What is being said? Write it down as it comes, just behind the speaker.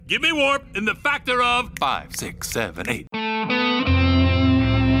Give me warp in the factor of 5, 6, 7, 8.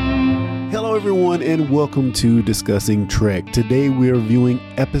 Hello, everyone, and welcome to Discussing Trek. Today, we are reviewing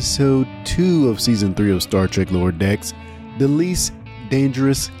Episode 2 of Season 3 of Star Trek Lower Decks, The Least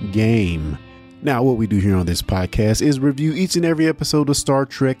Dangerous Game. Now, what we do here on this podcast is review each and every episode of Star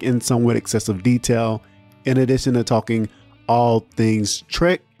Trek in somewhat excessive detail, in addition to talking all things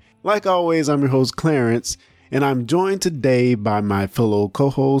Trek. Like always, I'm your host, Clarence, and I'm joined today by my fellow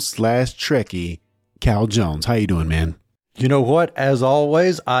co-host / Trekkie, Cal Jones. How you doing, man? You know what? As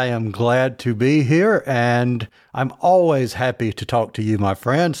always, I am glad to be here, and I'm always happy to talk to you, my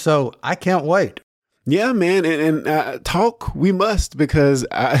friend, so I can't wait. Yeah, man, and talk we must, because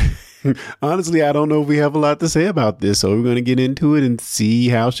honestly, I don't know if we have a lot to say about this, so we're going to get into it and see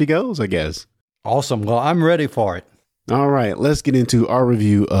how she goes, I guess. Awesome. Well, I'm ready for it. All right, let's get into our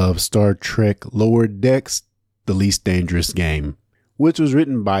review of Star Trek Lower Decks, The Least Dangerous Game, which was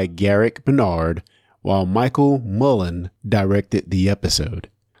written by Garrick Bernard, while Michael Mullen directed the episode.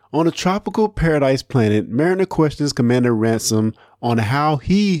 On a tropical paradise planet, Mariner questions Commander Ransom on how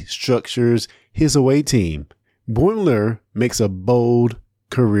he structures his away team. Boimler makes a bold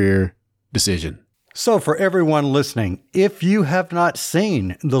career decision. So for everyone listening, if you have not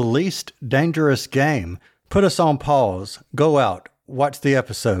seen The Least Dangerous Game, put us on pause, go out, watch the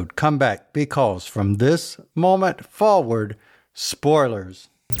episode, come back, because from this moment forward, spoilers.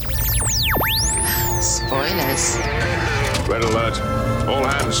 Spoilers. Red alert. All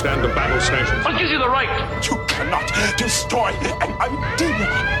hands stand to battle stations. What gives you the right? You cannot destroy an idea.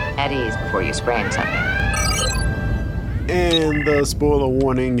 At ease before you sprain something. And the spoiler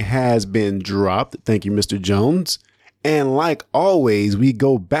warning has been dropped. Thank you, Mr. Jones. And like always, we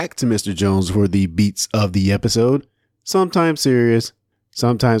go back to Mr. Jones for the beats of the episode. Sometimes serious,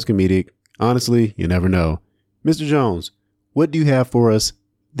 sometimes comedic. Honestly, you never know. Mr. Jones, what do you have for us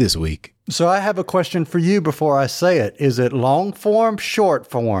this week? So I have a question for you before I say it. Is it long form, short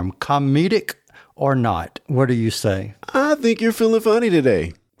form, comedic, or not? What do you say? I think you're feeling funny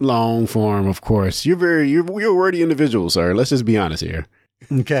today. Long form, of course. You're a wordy individual, sir. Let's just be honest here.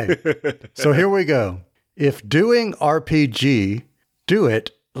 Okay. So here we go. If doing RPG, do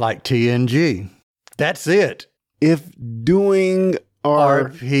it like TNG. That's it. If doing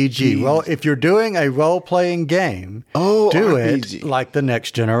RPG. Well, if you're doing a role-playing game, do RPG. it like The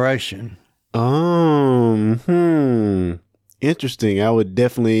Next Generation. Interesting. I would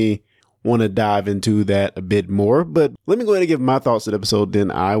definitely want to dive into that a bit more, but let me go ahead and give my thoughts to the episode,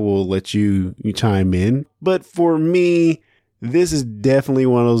 then I will let you chime in. But for me, this is definitely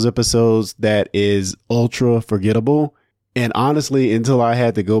one of those episodes that is ultra forgettable. And honestly, until I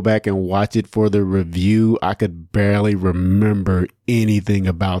had to go back and watch it for the review, I could barely remember anything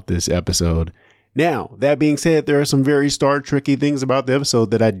about this episode. Now, that being said, there are some very Star Trek-y things about the episode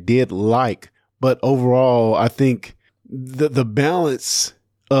that I did like. But overall, I think the balance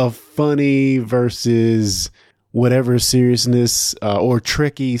of funny versus whatever seriousness or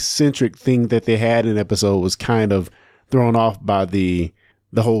Trekkie-centric thing that they had in the episode was kind of thrown off by the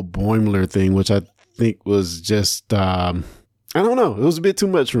whole Boimler thing, which I think was just, I don't know. It was a bit too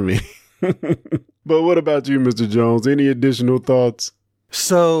much for me. But what about you, Mr. Jones? Any additional thoughts?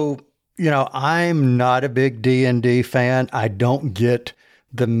 So, I'm not a big D&D fan. I don't get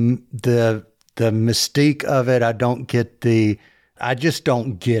the mystique of it. I just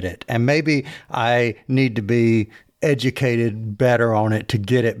don't get it. And maybe I need to be educated better on it to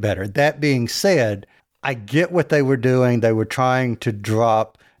get it better. That being said, I get what they were doing. They were trying to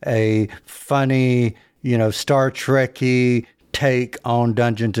drop a funny, Star Trek-y take on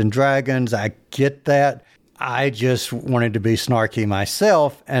Dungeons and Dragons. I get that. I just wanted to be snarky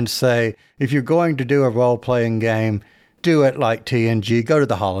myself and say, if you're going to do a role-playing game, do it like TNG. Go to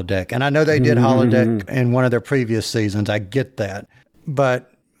the holodeck. And I know they did holodeck in one of their previous seasons. I get that.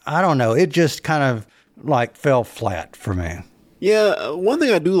 But I don't know. It just kind of fell flat for me. Yeah, one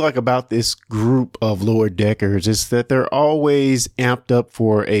thing I do like about this group of lower deckers is that they're always amped up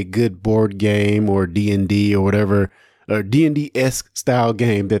for a good board game or D&D or whatever, or D&D-esque style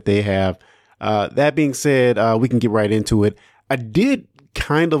game that they have. That being said, we can get right into it. I did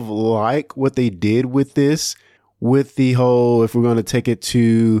kind of like what they did with this, with the whole, if we're going to take it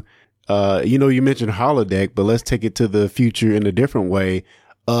to, you mentioned holodeck, but let's take it to the future in a different way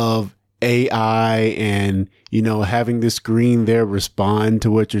of AI and, having the screen there respond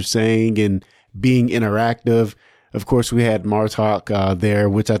to what you're saying and being interactive. Of course, we had Martok there,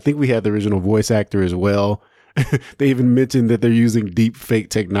 which I think we had the original voice actor as well. They even mentioned that they're using deep fake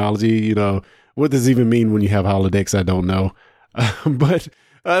technology. What does it even mean when you have holodecks? I don't know. But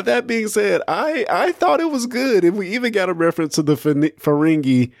That being said, I thought it was good. And we even got a reference to the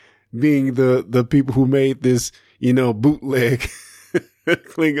Ferengi being the people who made this, bootleg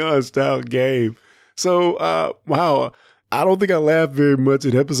Klingon style game. So, wow. I don't think I laughed very much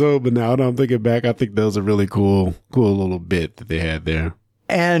in the episode, but now that I'm thinking back, I think that was a really cool little bit that they had there.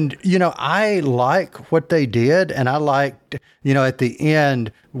 And, I like what they did. And I liked, at the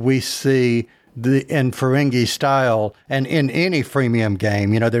end, we see in Ferengi style and in any freemium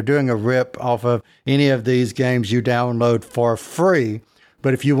game, they're doing a rip off of any of these games you download for free.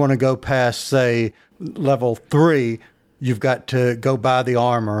 But if you want to go past, say, level 3, you've got to go buy the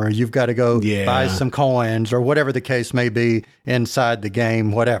armor, or you've got to go buy some coins, or whatever the case may be inside the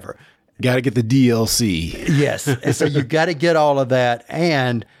game, whatever. Got to get the DLC. Yes. And so you got to get all of that.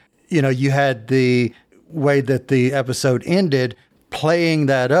 And, you had the way that the episode ended, playing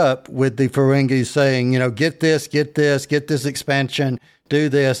that up with the Ferengi saying, get this expansion, do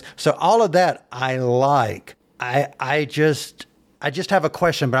this. So all of that I like. I just have a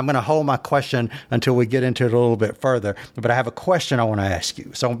question, but I'm going to hold my question until we get into it a little bit further. But I have a question I want to ask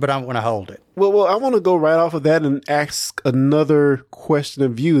you. But I'm going to hold it. Well, I want to go right off of that and ask another question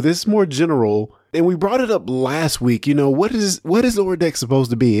of you. This is more general, and we brought it up last week. What is Lower Deck supposed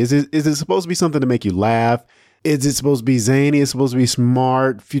to be? Is it supposed to be something to make you laugh? Is it supposed to be zany? It's supposed to be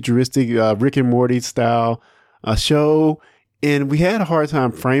smart, futuristic, Rick and Morty style show? And we had a hard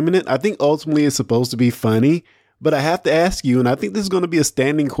time framing it. I think ultimately it's supposed to be funny. But I have to ask you, and I think this is going to be a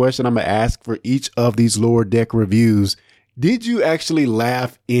standing question I'm going to ask for each of these Lower Deck reviews. Did you actually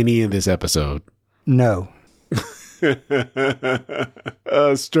laugh any in this episode? No.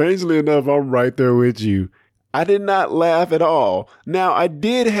 Strangely enough, I'm right there with you. I did not laugh at all. Now, I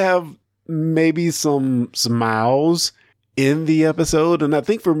did have maybe some smiles in the episode. And I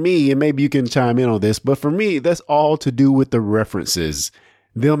think for me, and maybe you can chime in on this, but for me, that's all to do with the references.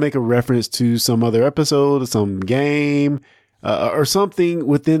 They'll make a reference to some other episode, some game, or something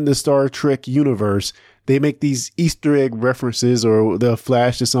within the Star Trek universe. They make these Easter egg references, or they'll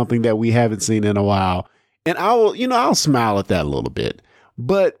flash to something that we haven't seen in a while. And I'll smile at that a little bit.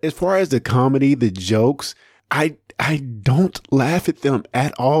 But as far as the comedy, the jokes, I don't laugh at them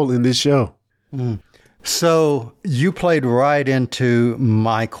at all in this show. So you played right into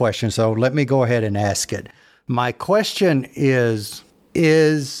my question. So let me go ahead and ask it. My question is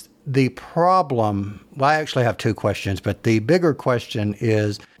the problem, well, I actually have two questions, but the bigger question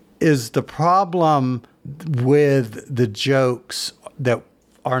is the problem with the jokes that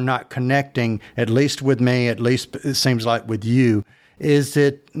are not connecting, at least with me, at least it seems like with you, is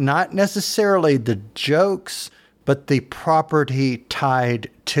it not necessarily the jokes, but the property tied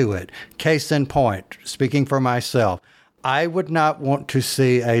to it? Case in point, speaking for myself, I would not want to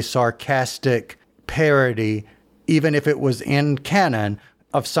see a sarcastic parody, even if it was in canon,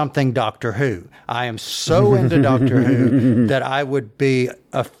 of something Doctor Who. I am so into Doctor Who that I would be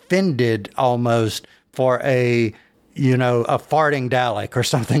offended almost for a farting Dalek or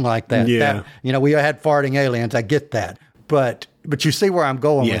something like that. Yeah. We had farting aliens. I get that. But you see where I'm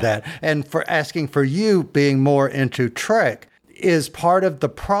going with that. And for asking for you being more into Trek is part of the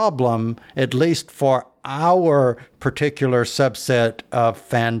problem, at least for our particular subset of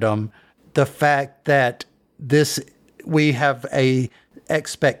fandom, the fact that we have a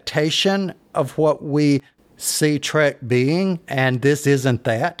expectation of what we see Trek being, and this isn't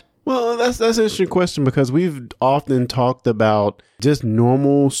that. Well, that's an interesting question, because we've often talked about just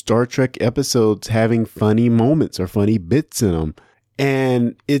normal Star Trek episodes having funny moments or funny bits in them.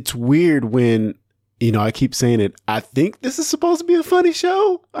 And it's weird when, I keep saying it, I think this is supposed to be a funny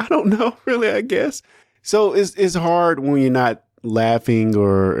show. I don't know, really, I guess. So it's hard when you're not laughing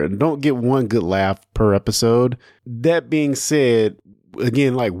or don't get one good laugh per episode. That being said,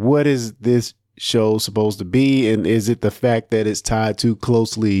 again, like, what is this show supposed to be? And is it the fact that it's tied too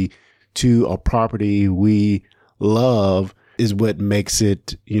closely to a property we love is what makes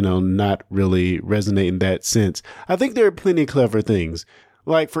it, not really resonate in that sense? I think there are plenty of clever things.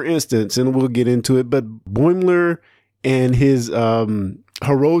 Like, for instance, and we'll get into it, but Boimler and his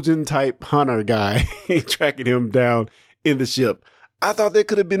Hirogen type hunter guy tracking him down in the ship. I thought that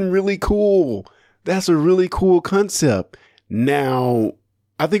could have been really cool. That's a really cool concept. Now,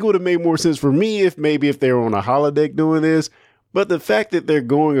 I think it would have made more sense for me if they were on a holodeck doing this. But the fact that they're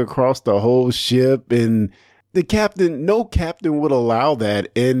going across the whole ship, and no captain would allow that.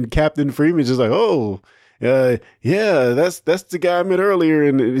 And Captain Freeman's just like, that's the guy I met earlier,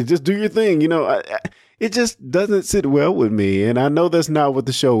 and just do your thing. It just doesn't sit well with me. And I know that's not what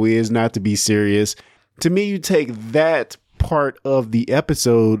the show is, not to be serious. To me, you take that part of the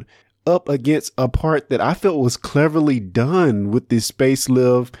episode up against a part that I felt was cleverly done with this space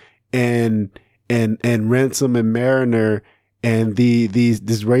live and Ransom and Mariner and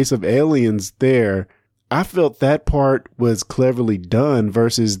this race of aliens there. I felt that part was cleverly done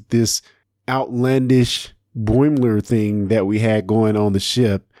versus this outlandish Boimler thing that we had going on the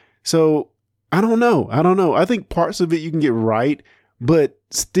ship. So I don't know. I think parts of it you can get right, but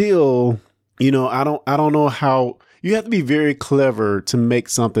still, I don't know how. You have to be very clever to make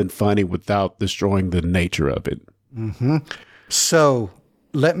something funny without destroying the nature of it. Mm-hmm. So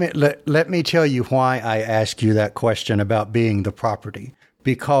let me tell you why I asked you that question about being the property,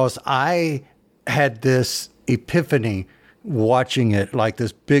 because I had this epiphany watching it, like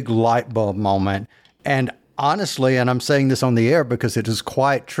this big light bulb moment. And honestly, and I'm saying this on the air because it is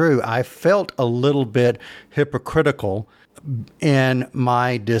quite true, I felt a little bit hypocritical in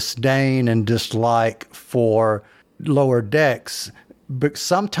my disdain and dislike for Lower Decks, but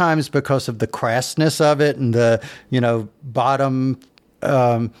sometimes because of the crassness of it and the, bottom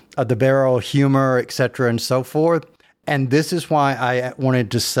of the barrel humor, etc., and so forth. And this is why I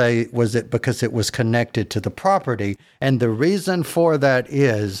wanted to say, was it because it was connected to the property? And the reason for that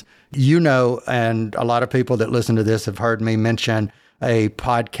is, and a lot of people that listen to this have heard me mention a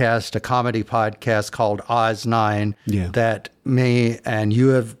comedy podcast called Oz 9, that me and you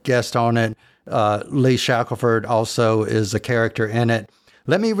have guest on it. Lee Shackelford also is a character in it.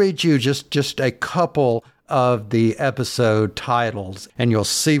 Let me read you just a couple of the episode titles, and you'll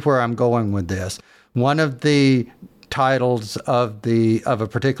see where I'm going with this. One of the titles of a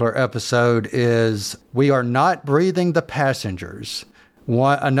particular episode is "We Are Not Breathing the Passengers."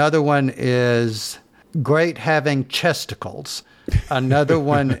 Another one is "Great Having Chesticles." Another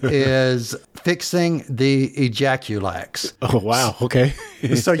one is "Fixing the Ejaculax." Oh wow! Okay.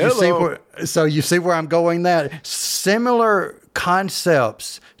 So you see where I'm going. That similar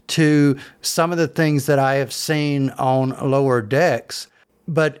concepts to some of the things that I have seen on Lower Decks,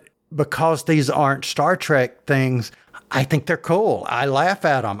 but because these aren't Star Trek things, I think they're cool. I laugh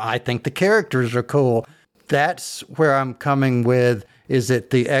at them. I think the characters are cool. That's where I'm coming with. Is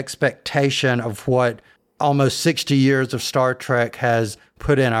it the expectation of what almost 60 years of Star Trek has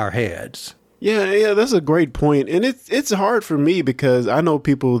put in our heads? Yeah, that's a great point. And it's hard for me because I know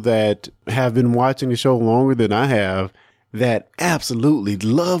people that have been watching the show longer than I have that absolutely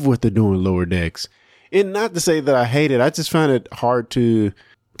love what they're doing Lower Decks. And not to say that I hate it, I just find it hard to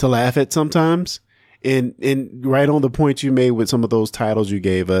laugh at sometimes. And right on the point you made with some of those titles you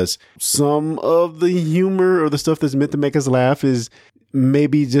gave us, some of the humor or the stuff that's meant to make us laugh is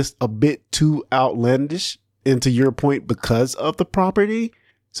maybe just a bit too outlandish, and to your point, because of the property.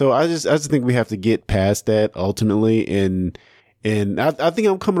 So I just think we have to get past that ultimately. And I think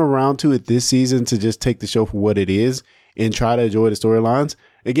I'm coming around to it this season to just take the show for what it is and try to enjoy the storylines.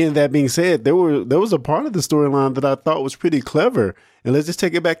 Again, that being said, there was a part of the storyline that I thought was pretty clever. And let's just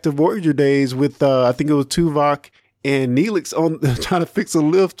take it back to Voyager days with, I think it was Tuvok and Neelix on trying to fix a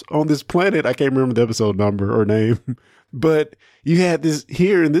lift on this planet. I can't remember the episode number or name, but you had this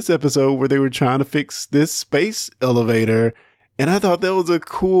here in this episode where they were trying to fix this space elevator. And I thought that was a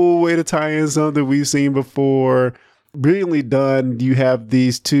cool way to tie in something we've seen before. Brilliantly done. You have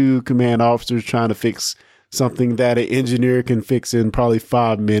these two command officers trying to fix something that an engineer can fix in probably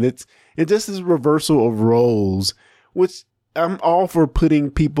 5 minutes. And just this reversal of roles, which I'm all for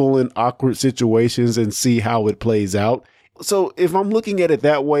putting people in awkward situations and see how it plays out. So if I'm looking at it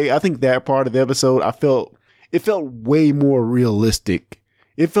that way, I think that part of the episode, it felt way more realistic.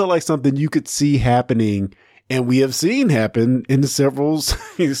 It felt like something you could see happening, and we have seen happen in several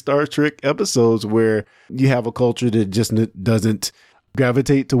Star Trek episodes where you have a culture that just doesn't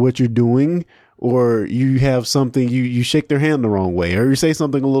gravitate to what you're doing, or you have something, you shake their hand the wrong way, or you say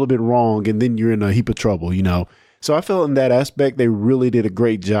something a little bit wrong, and then you're in a heap of trouble, So I felt in that aspect, they really did a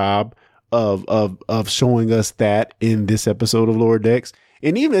great job of showing us that in this episode of Lower Decks.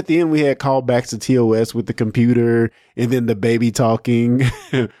 And even at the end, we had callbacks to TOS with the computer and then the baby talking,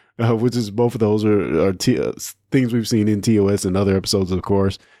 which is both of those are things we've seen in TOS and other episodes, of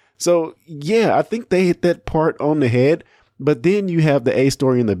course. So yeah, I think they hit that part on the head. But then you have the A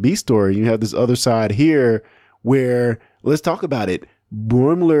story and the B story. You have this other side here where, let's talk about it,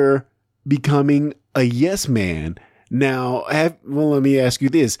 Boimler becoming a yes man. Now, let me ask you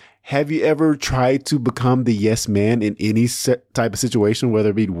this. Have you ever tried to become the yes man in any type of situation,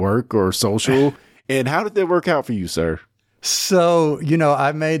 whether it be work or social? And how did that work out for you, sir? So,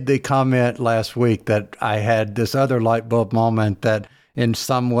 I made the comment last week that I had this other light bulb moment that in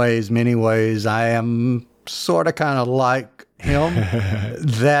some ways, many ways, I am sort of kind of like him.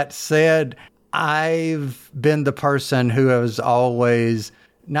 That said, I've been the person who has always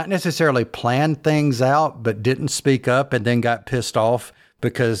not necessarily planned things out, but didn't speak up and then got pissed off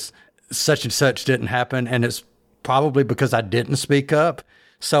because such and such didn't happen. And it's probably because I didn't speak up.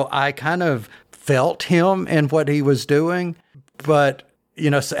 So I kind of felt him in what he was doing. But,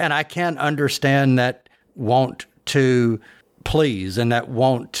 and I can understand that want to please and that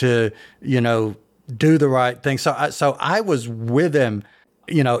want to, do the right thing. So I was with him,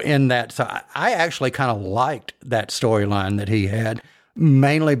 in that. So I actually kind of liked that storyline that he had,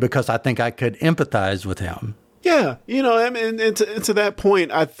 mainly because I think I could empathize with him. Yeah, and to that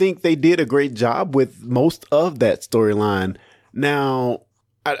point, I think they did a great job with most of that storyline. Now,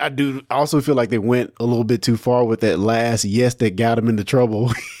 I do also feel like they went a little bit too far with that last yes that got him into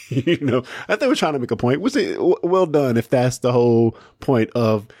trouble. I think they were trying to make a point. Which is well done if that's the whole point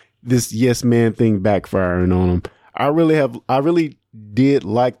of this yes man thing backfiring on him. I really did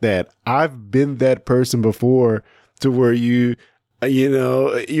like that. I've been that person before to where you're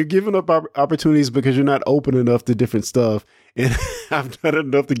giving up opportunities because you're not open enough to different stuff. And I've done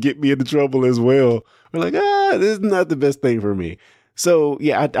enough to get me into trouble as well. We're like, this is not the best thing for me. So,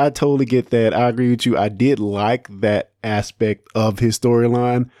 yeah, I totally get that. I agree with you. I did like that aspect of his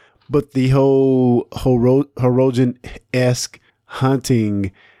storyline. But the whole Hirogen-esque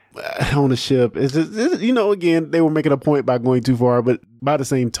hunting on the ship is, again, they were making a point by going too far. But by the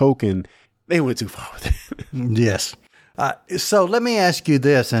same token, they went too far with it. Yes. So let me ask you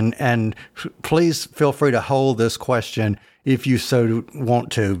this, and please feel free to hold this question if you so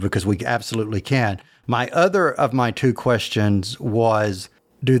want to, because we absolutely can. My other of my two questions was,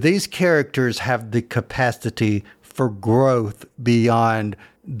 do these characters have the capacity for growth beyond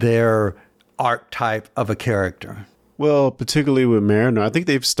their archetype of a character? Well, particularly with Mariner, I think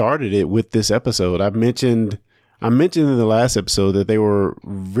they've started it with this episode. I mentioned in the last episode that they were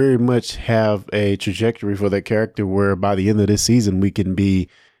very much have a trajectory for that character where by the end of this season, we can be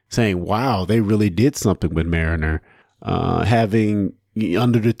saying, wow, they really did something with Mariner. Having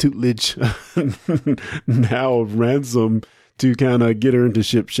under the tutelage now of Ransom to kind of get her into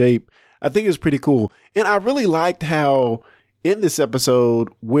ship shape. I think it's pretty cool. And I really liked how in this episode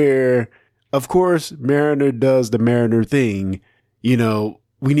where, of course, Mariner does the Mariner thing,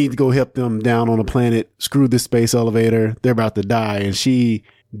 we need to go help them down on a planet. Screw this space elevator. They're about to die. And she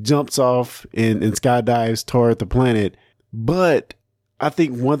jumps off and skydives toward the planet. But I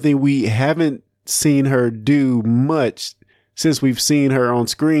think one thing we haven't seen her do much since we've seen her on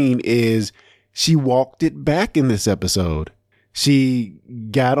screen is she walked it back in this episode. She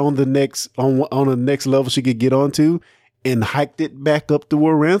got on the next level she could get onto and hiked it back up to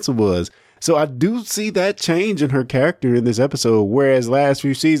where Ransom was. So I do see that change in her character in this episode. Whereas last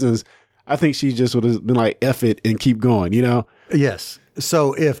few seasons, I think she just would have been like, F it and keep going, Yes.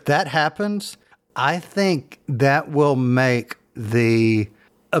 So if that happens, I think that will make the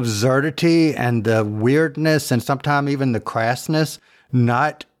absurdity and the weirdness and sometimes even the crassness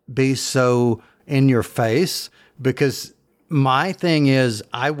not be so in your face, because my thing is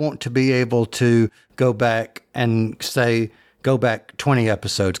I want to be able to go back and say, go back 20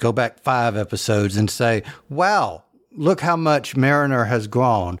 episodes, go back 5 episodes and say, wow, look how much Mariner has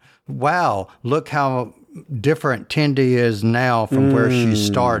grown. Wow, look how different Tendi is now from where she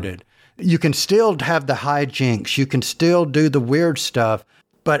started. You can still have the hijinks. You can still do the weird stuff.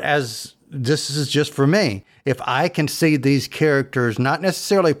 But as this is just for me, if I can see these characters not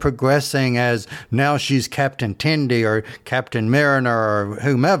necessarily progressing as now she's Captain Tendi or Captain Mariner or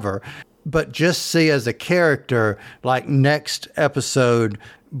whomever, but just see as a character, like next episode,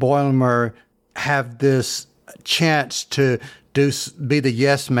 Boimler have this chance to be the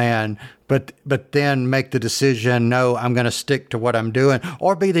yes man, but then make the decision, no, I'm going to stick to what I'm doing,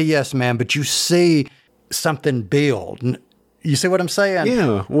 or be the yes man, but you see something build. You see what I'm saying?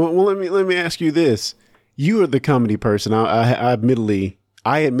 Yeah. Well, let me ask you this. You are the comedy person. I admittedly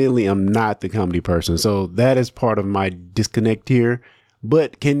am not the comedy person. So that is part of my disconnect here.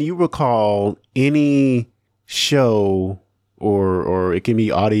 But can you recall any show or it can be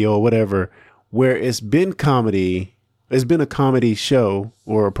audio or whatever, where it's been comedy, it's been a comedy show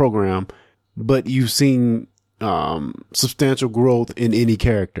or a program, but you've seen substantial growth in any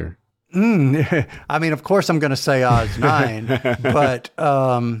character? I mean, of course I'm going to say Oz 9, but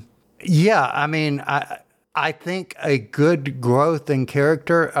yeah, I mean, I think a good growth in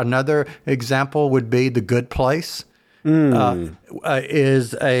character, another example would be The Good Place.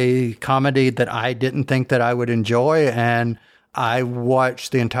 Is a comedy that I didn't think that I would enjoy, and I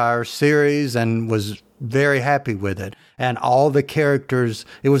watched the entire series and was very happy with it. And all the characters,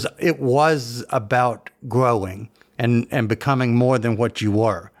 it was about growing and becoming more than what you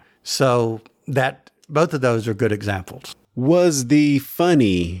were. So that both of those are good examples. was the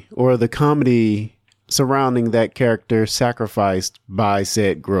funny or the comedy surrounding that character sacrificed by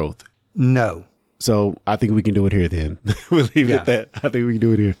said growth? No. So I think we can do it here then. We'll leave it at that. I think we can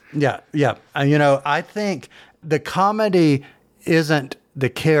do it here. Yeah. I think the comedy isn't the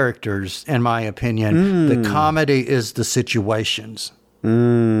characters, in my opinion. The comedy is the situations. Look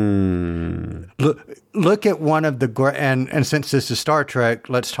at one of the and since this is Star Trek,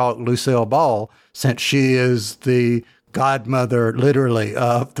 let's talk Lucille Ball, since she is the godmother, literally,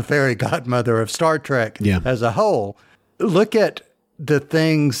 of the fairy godmother of Star Trek as a whole. Look at the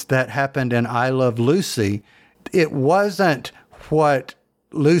things that happened in I Love Lucy. It wasn't what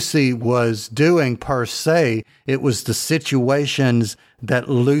Lucy was doing per se. It was the situations that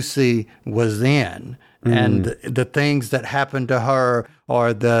Lucy was in. And the things that happened to her,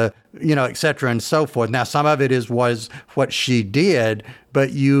 or the, et cetera, and so forth. Now, some of it was what she did,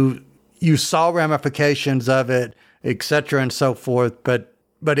 but you saw ramifications of it, et cetera, and so forth. But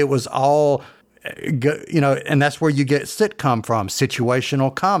it was all, and that's where you get sitcom from,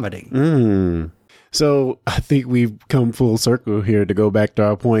 situational comedy. So I think we've come full circle here to go back to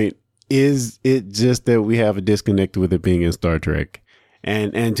our point. Is it just that we have a disconnect with it being in Star Trek?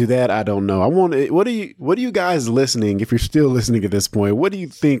 And to that, I don't know. What are you guys listening? If you're still listening at this point, what do you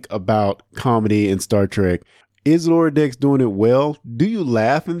think about comedy in Star Trek? Is Lower Decks doing it well? Do you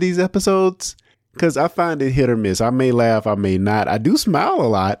laugh in these episodes? Because I find it hit or miss. I may laugh, I may not. I do smile a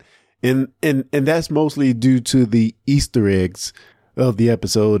lot, and that's mostly due to the Easter eggs of the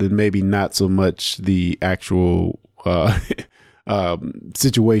episode, and maybe not so much the actual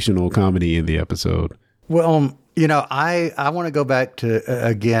situational comedy in the episode. Well, I want to go back to,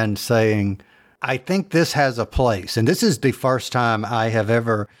 again, saying, I think this has a place. And this is the first time I have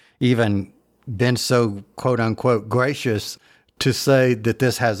ever even been so, quote unquote, gracious to say that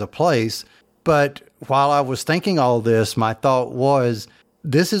this has a place. But while I was thinking all this, my thought was,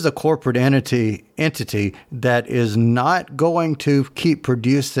 this is a corporate entity that is not going to keep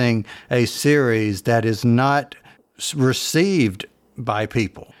producing a series that is not received by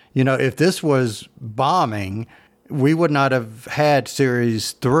people. If this was bombing, we would not have had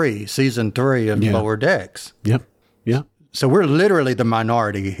season 3 of Lower Decks. Yep. So we're literally the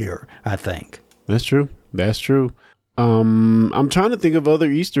minority here, I think. That's true. I'm trying to think of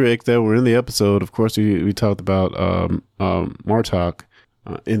other Easter eggs that were in the episode. Of course, we talked about Martok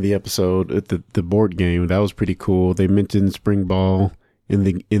in the episode at the board game. That was pretty cool. They mentioned Spring Ball in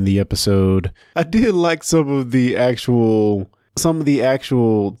the episode. I did like some of the actual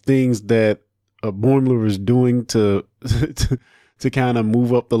things that Boimler was doing to kind of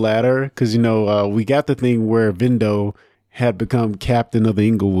move up the ladder. Because, we got the thing where Vindo had become captain of the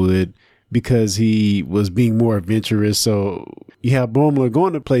Inglewood because he was being more adventurous. So you have Boimler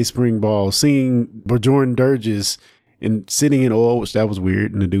going to play Spring Ball, singing Bjorn Dirges and sitting in oil, which that was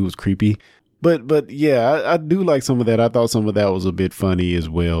weird, and the dude was creepy. But yeah, I do like some of that. I thought some of that was a bit funny as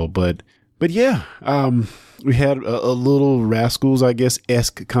well. But yeah, we had a little Rascals, I guess,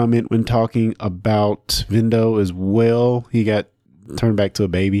 esque comment when talking about Vindo as well. He got turned back to a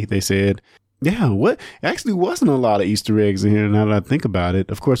baby, they said. Yeah, what actually wasn't a lot of Easter eggs in here now that I think about it.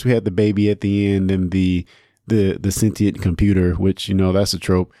 Of course, we had the baby at the end and the sentient computer, which, that's a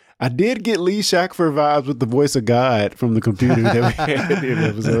trope. I did get Lee Shackford vibes with the voice of God from the computer that we had in the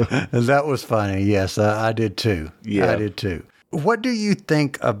episode. That was funny. Yes, I did too. Yeah. I did too. What do you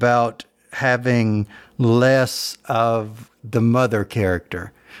think about having less of the mother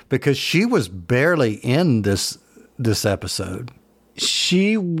character? Because she was barely in this episode.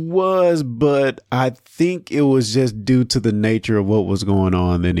 She was, but I think it was just due to the nature of what was going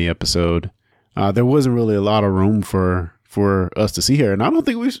on in the episode. There wasn't really a lot of room for us to see her. And I don't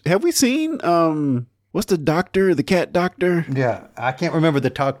think we seen, what's the doctor, the cat doctor? Yeah, I can't remember the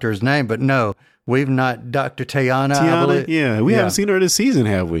doctor's name, but no, we've not, Dr. Tiana. Yeah, we haven't seen her this season,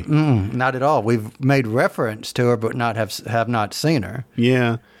 have we? Not at all. We've made reference to her, but have not seen her.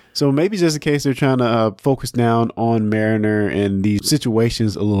 Yeah. So maybe just in case they're trying to focus down on Mariner and these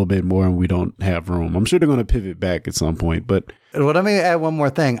situations a little bit more, and we don't have room. I'm sure they're going to pivot back at some point. But let me add one more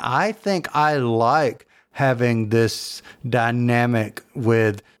thing. I think I like having this dynamic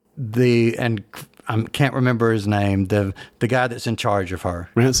with and I can't remember his name, the guy that's in charge of her.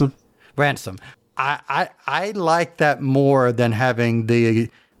 Ransom. I like that more than having the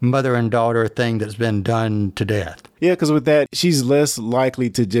mother and daughter thing that's been done to death. Yeah, because with that, she's less likely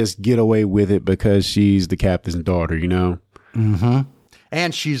to just get away with it because she's the captain's daughter, Mm-hmm.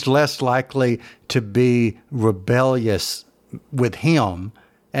 And she's less likely to be rebellious with him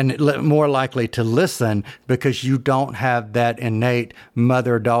and more likely to listen because you don't have that innate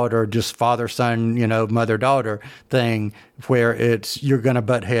mother-daughter, just father-son, mother-daughter thing where you're going to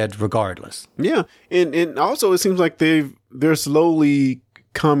butt heads regardless. Yeah. And also it seems like they're slowly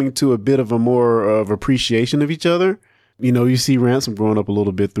coming to a bit of a more of appreciation of each other. You see Ransom growing up a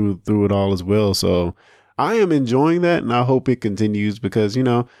little bit through it all as well. So I am enjoying that, and I hope it continues because,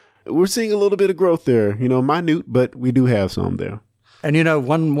 we're seeing a little bit of growth there, minute, but we do have some there. And,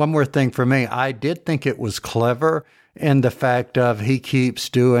 one more thing for me, I did think it was clever in the fact of he keeps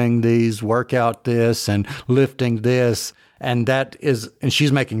doing these workout this and lifting this, and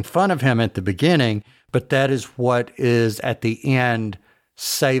she's making fun of him at the beginning, but that is what is at the end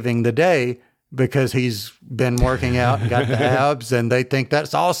saving the day because he's been working out and got the abs, and they think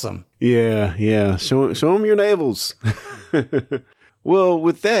that's awesome. Yeah. Show them your navels. Well,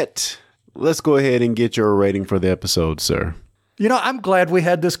 with that, let's go ahead and get your rating for the episode, sir. I'm glad we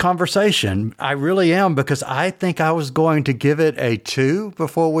had this conversation. I really am, because I think I was going to give it a 2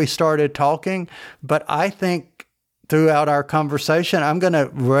 before we started talking. But I think throughout our conversation, I'm going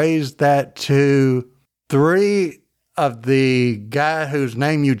to raise that to 3 of the guy whose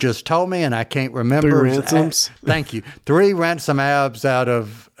name you just told me, and I can't remember. 3 Ransoms? Thank you. 3 Ransom abs out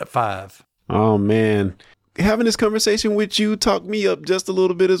of 5. Oh, man. Having this conversation with you talked me up just a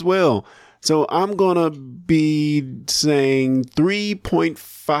little bit as well. So I'm going to be saying 3.5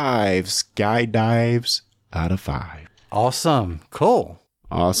 skydives out of 5. Awesome. Cool.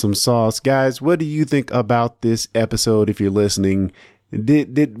 Awesome sauce. Guys, what do you think about this episode if you're listening?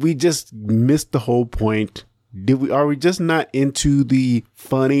 Did we just miss the whole point? Are we just not into the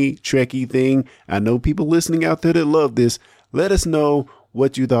funny, Trekkie thing? I know people listening out there that love this. Let us know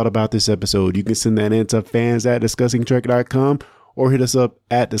what you thought about this episode. You can send that in to fans@discussingtrek.com or hit us up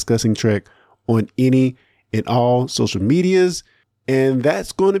at Discussing Trek on any and all social medias. And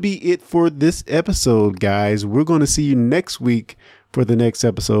that's going to be it for this episode, guys. We're going to see you next week for the next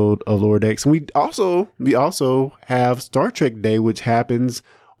episode of Lower Decks. And we also have Star Trek Day, which happens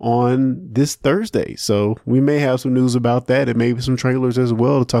on this Thursday. So we may have some news about that and maybe some trailers as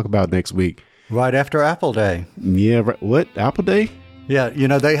well to talk about next week. Right after Apple Day. Yeah. Right. What? Apple Day? Yeah.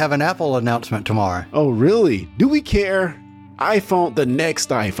 They have an Apple announcement tomorrow. Oh, really? Do we care? The next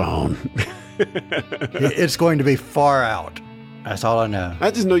iPhone. It's going to be far out. That's all I know. I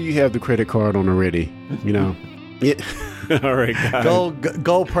just know you have the credit card on already. Yeah. All right, guys.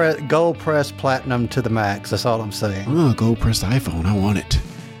 Gold press platinum to the max. That's all I'm saying. Oh, gold press iPhone. I want it.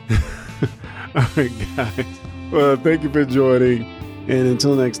 All right, guys. Well, thank you for joining. And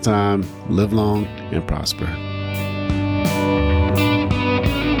until next time, live long and prosper.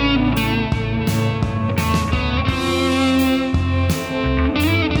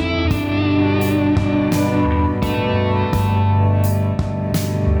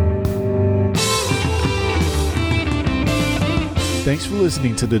 Thanks for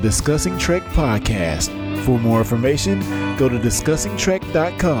listening to the Discussing Trek podcast. For more information, go to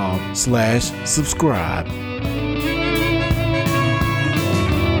discussingtrek.com/subscribe.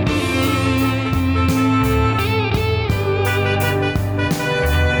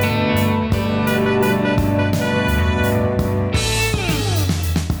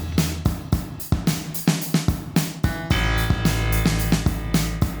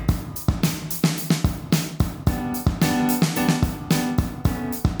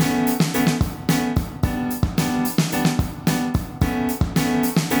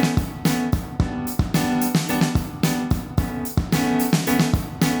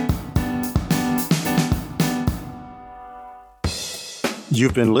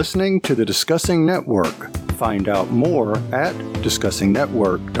 You've been listening to the Discussing Network. Find out more at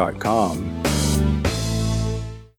discussingnetwork.com.